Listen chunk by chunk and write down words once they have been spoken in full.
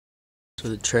So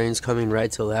the train's coming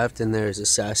right to left, and there's a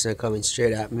Cessna coming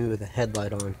straight at me with a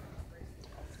headlight on.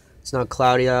 It's not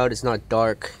cloudy out, it's not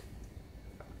dark.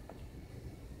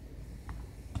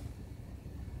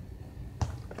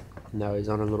 Now he's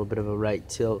on a little bit of a right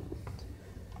tilt,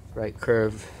 right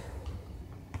curve.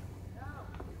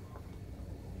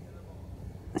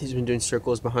 He's been doing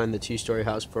circles behind the two-story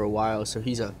house for a while, so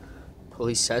he's a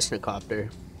police Cessna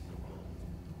copter.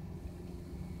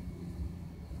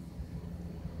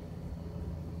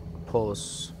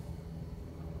 Pulse.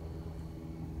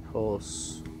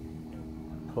 Pulse.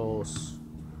 Pulse.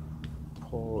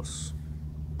 Pulse.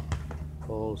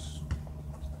 Pulse.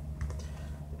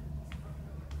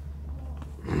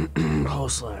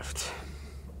 Pulse left.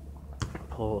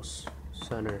 Pulse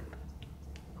center.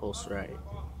 Pulse right.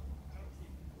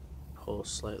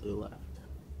 Pulse slightly left.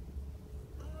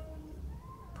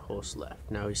 Pulse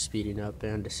left. Now he's speeding up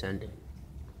and descending.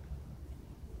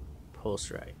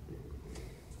 Pulse right.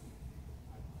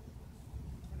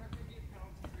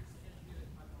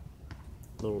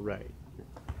 Little right.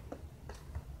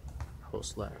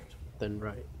 Pulse left, then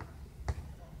right.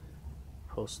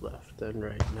 Pulse left, then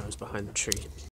right. Now he's behind the tree.